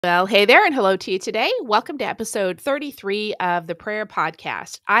Well, hey there, and hello to you today. Welcome to episode 33 of the Prayer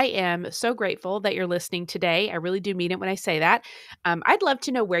Podcast. I am so grateful that you're listening today. I really do mean it when I say that. I'd love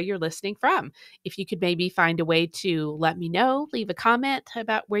to know where you're listening from. If you could maybe find a way to let me know, leave a comment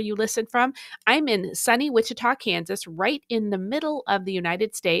about where you listen from. I'm in sunny Wichita, Kansas, right in the middle of the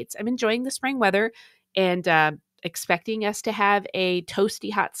United States. I'm enjoying the spring weather and expecting us to have a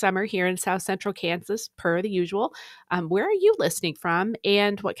toasty hot summer here in South Central Kansas, per the usual. Where are you listening from,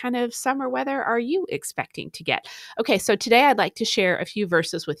 and what kind of summer weather are you expecting to get? Okay, so today I'd like to share a few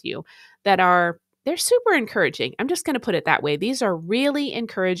verses with you they're super encouraging. I'm just going to put it that way. These are really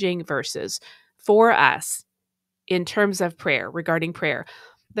encouraging verses for us in terms of prayer, regarding prayer.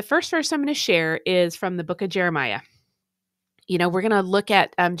 The first verse I'm going to share is from the book of Jeremiah. We're going to look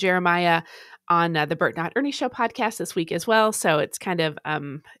at Jeremiah on the Bert Not Ernie Show podcast this week as well. So it's kind of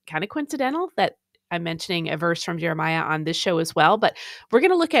coincidental that I'm mentioning a verse from Jeremiah on this show as well. But we're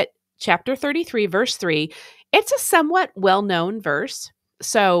going to look at chapter 33, verse 3. It's a somewhat well-known verse,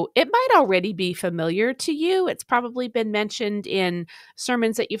 so it might already be familiar to you. It's probably been mentioned in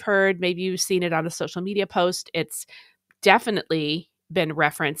sermons that you've heard. Maybe you've seen it on a social media post. It's definitely been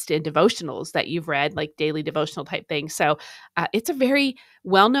referenced in devotionals that you've read, like daily devotional type things. So it's a very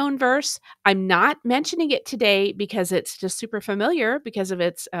well-known verse. I'm not mentioning it today because it's just super familiar, because of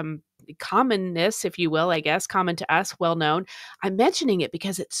its commonness, if you will, I guess, common to us, well-known. I'm mentioning it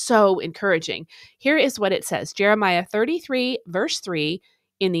because it's so encouraging. Here is what it says. Jeremiah 33, verse 3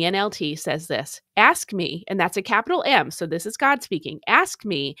 in the NLT says this: "Ask me," and that's a capital M, so this is God speaking. "Ask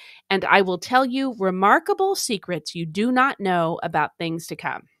me, and I will tell you remarkable secrets you do not know about things to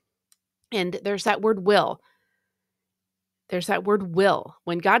come." And there's that word will. There's that word will.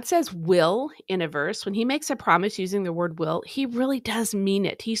 When God says will in a verse, when he makes a promise using the word will, he really does mean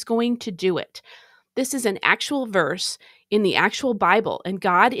it. He's going to do it. This is an actual verse in the actual Bible, and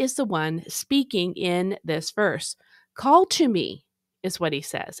God is the one speaking in this verse. "Call to me," is what he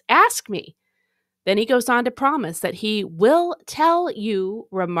says. "Ask me." Then he goes on to promise that he will tell you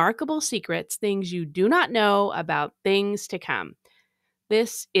remarkable secrets, things you do not know about things to come.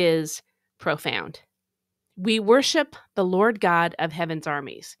 This is profound. We worship the Lord God of heaven's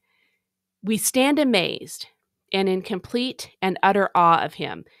armies. We stand amazed and in complete and utter awe of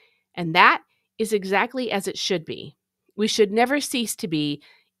him. And that is exactly as it should be. We should never cease to be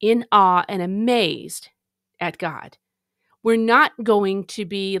in awe and amazed at God. We're not going to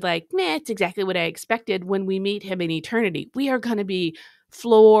be like, meh, it's exactly what I expected when we meet him in eternity. We are going to be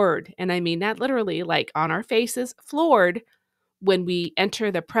floored. And I mean that literally, like on our faces, floored when we enter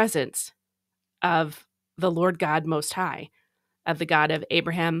the presence of the Lord God Most High, of the God of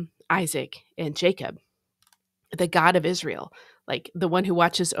Abraham, Isaac, and Jacob, the God of Israel, like the one who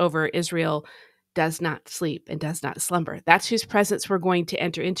watches over Israel, does not sleep and does not slumber. That's whose presence we're going to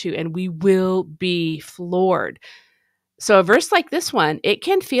enter into, and we will be floored. So a verse like this one, it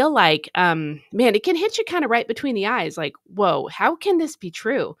can feel like, it can hit you kind of right between the eyes. Like, whoa, how can this be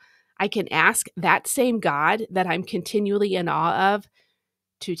true? I can ask that same God that I'm continually in awe of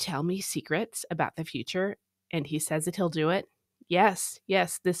to tell me secrets about the future, and he says that he'll do it. Yes,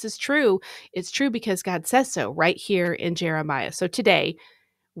 this is true. It's true because God says so right here in Jeremiah. So today,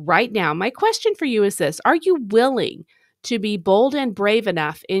 right now, my question for you is this: are you willing to be bold and brave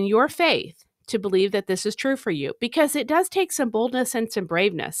enough in your faith to believe that this is true for you? Because it does take some boldness and some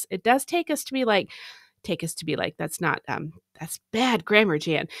braveness. It does take us to be like, that's not, that's bad grammar,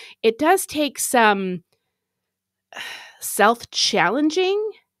 Jan. It does take some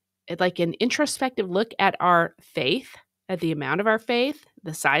self-challenging, like an introspective look at our faith, at the amount of our faith,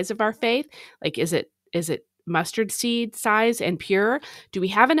 the size of our faith. Like, is it mustard seed size and pure? Do we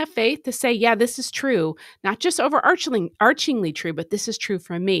have enough faith to say, yeah, this is true, not just overarchingly true, but this is true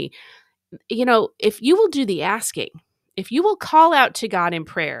for me? If you will do the asking, if you will call out to God in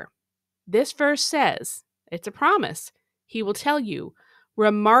prayer, this verse says, it's a promise, he will tell you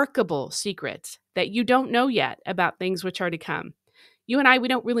remarkable secrets that you don't know yet about things which are to come. You and I, we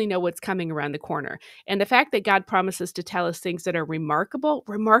don't really know what's coming around the corner. And the fact that God promises to tell us things that are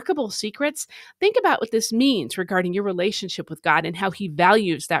remarkable secrets, think about what this means regarding your relationship with God and how he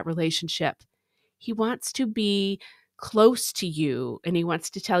values that relationship. He wants to be close to you, and he wants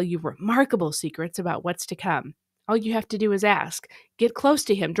to tell you remarkable secrets about what's to come. All you have to do is ask. Get close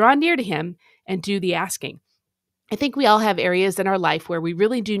to him, draw near to him, and do the asking. I think we all have areas in our life where we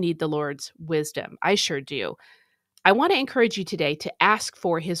really do need the Lord's wisdom. I sure do. I want to encourage you today to ask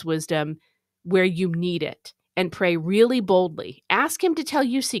for his wisdom where you need it and pray really boldly. Ask him to tell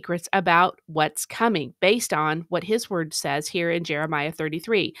you secrets about what's coming based on what his word says here in Jeremiah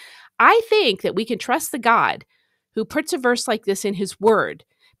 33. I think that we can trust the God who puts a verse like this in his word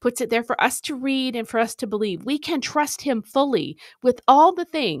puts it there for us to read and for us to believe. We can trust him fully with all the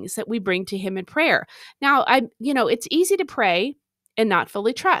things that we bring to him in prayer. Now, it's easy to pray and not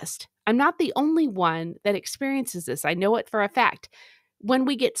fully trust. I'm not the only one that experiences this. I know it for a fact. When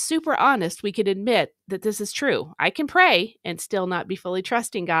we get super honest, we can admit that this is true. I can pray and still not be fully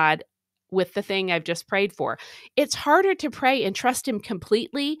trusting God with the thing I've just prayed for. It's harder to pray and trust him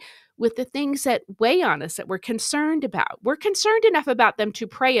completely with the things that weigh on us that we're concerned about. We're concerned enough about them to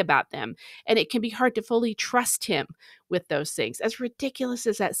pray about them, and it can be hard to fully trust him with those things. As ridiculous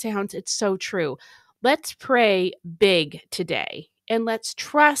as that sounds, it's so true. Let's pray big today, and let's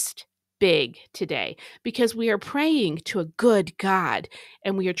trust big today, because we are praying to a good God,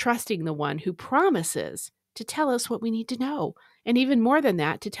 and we are trusting the one who promises to tell us what we need to know, and even more than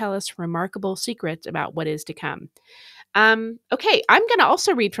that, to tell us remarkable secrets about what is to come. Okay, I'm going to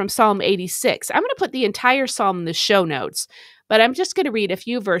also read from Psalm 86. I'm going to put the entire psalm in the show notes, but I'm just going to read a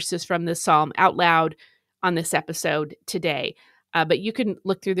few verses from this psalm out loud on this episode today. But you can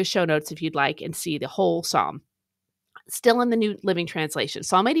look through the show notes if you'd like and see the whole psalm. Still in the New Living Translation.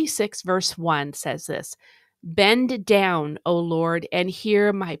 Psalm 86, verse 1 says this: "Bend down, O Lord, and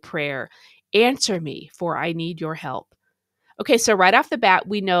hear my prayer. Answer me, for I need your help." Okay, so right off the bat,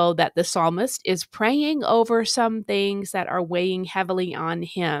 we know that the psalmist is praying over some things that are weighing heavily on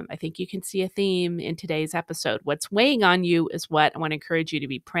him. I think you can see a theme in today's episode. What's weighing on you is what I want to encourage you to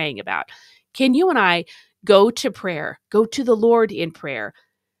be praying about. Can you and I go to prayer, go to the Lord in prayer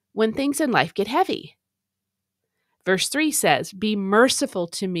when things in life get heavy? Verse 3 says, "Be merciful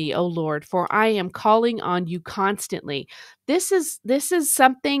to me, O Lord, for I am calling on you constantly." This is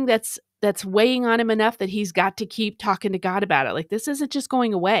something that's weighing on him enough that he's got to keep talking to God about it. Like, this isn't just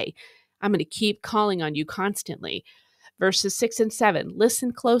going away. I'm going to keep calling on you constantly. Verses 6 and 7,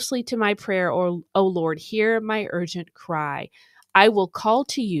 "Listen closely to my prayer, O Lord, hear my urgent cry. I will call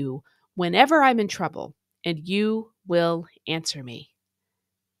to you whenever I'm in trouble, and you will answer me."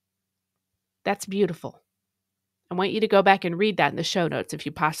 That's beautiful. I want you to go back and read that in the show notes if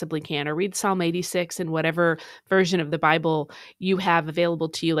you possibly can, or read Psalm 86 in whatever version of the Bible you have available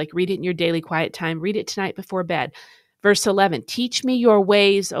to you. Like, read it in your daily quiet time. Read it tonight before bed. Verse 11, "Teach me your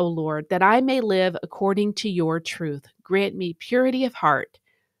ways, O Lord, that I may live according to your truth. Grant me purity of heart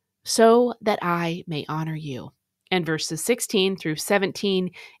so that I may honor you." And verses 16 through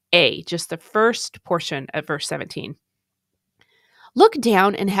 17a, just the first portion of verse 17. "Look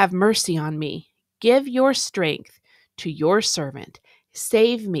down and have mercy on me. Give your strength to your servant.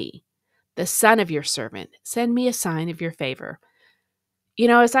 Save me, the son of your servant. Send me a sign of your favor."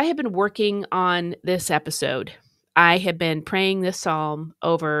 As I have been working on this episode, I have been praying this psalm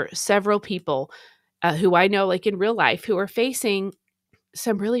over several people who I know, like in real life, who are facing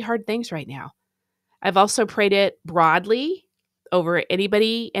some really hard things right now. I've also prayed it broadly over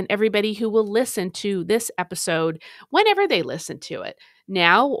anybody and everybody who will listen to this episode whenever they listen to it,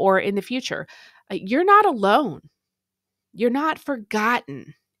 now or in the future. You're not alone. You're not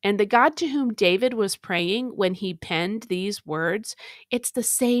forgotten. And the God to whom David was praying when he penned these words, it's the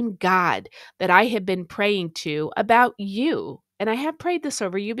same God that I have been praying to about you. And I have prayed this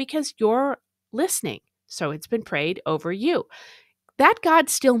over you because you're listening. So it's been prayed over you. That God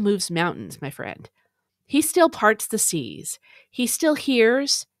still moves mountains, my friend. He still parts the seas. He still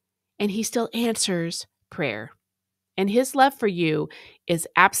hears and he still answers prayer. And his love for you is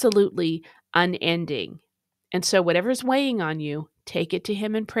absolutely unending. And so, whatever's weighing on you, take it to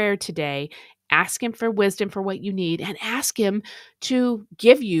him in prayer today. Ask him for wisdom for what you need, and ask him to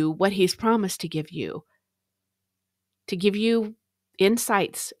give you what he's promised to give you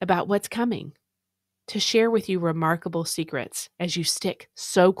insights about what's coming, to share with you remarkable secrets as you stick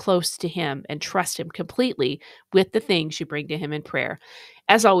so close to him and trust him completely with the things you bring to him in prayer.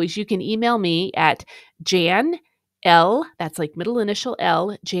 As always, you can email me at Jan L, that's like middle initial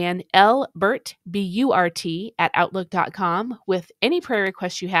L, Jan L Burt, BURT at outlook.com with any prayer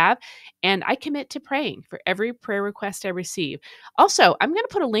requests you have. And I commit to praying for every prayer request I receive. Also, I'm going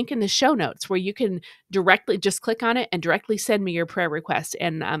to put a link in the show notes where you can directly just click on it and directly send me your prayer request.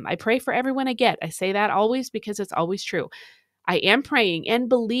 And I pray for everyone I get. I say that always because it's always true. I am praying and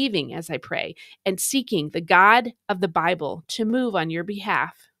believing as I pray and seeking the God of the Bible to move on your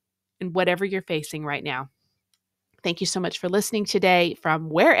behalf in whatever you're facing right now. Thank you so much for listening today from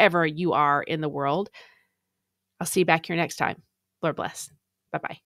wherever you are in the world. I'll see you back here next time. Lord bless. Bye-bye.